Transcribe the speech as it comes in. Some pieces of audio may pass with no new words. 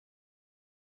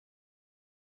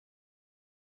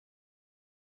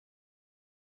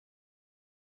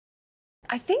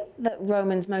I think that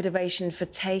Roman's motivation for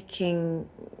taking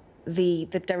the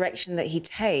direction that he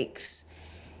takes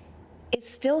is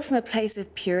still from a place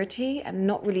of purity and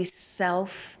not really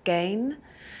self-gain.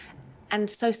 And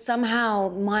so somehow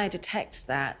Maya detects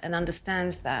that and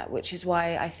understands that, which is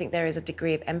why I think there is a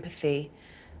degree of empathy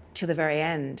to the very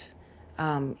end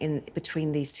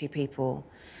between these two people.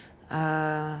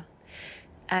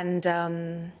 And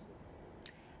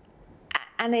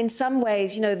in some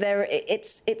ways, you know,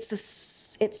 it's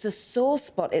a sore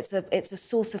spot. It's a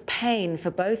source of pain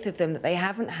for both of them that they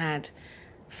haven't had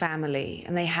family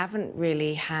and they haven't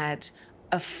really had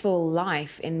a full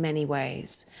life in many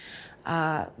ways.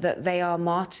 That they are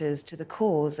martyrs to the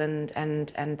cause and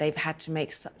they've had to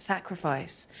make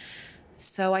sacrifice.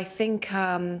 So I think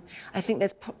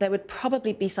there would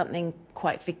probably be something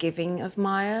quite forgiving of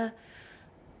Maya,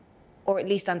 or at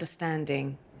least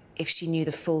understanding, if she knew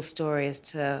the full story as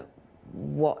to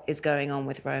what is going on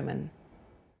with Roman.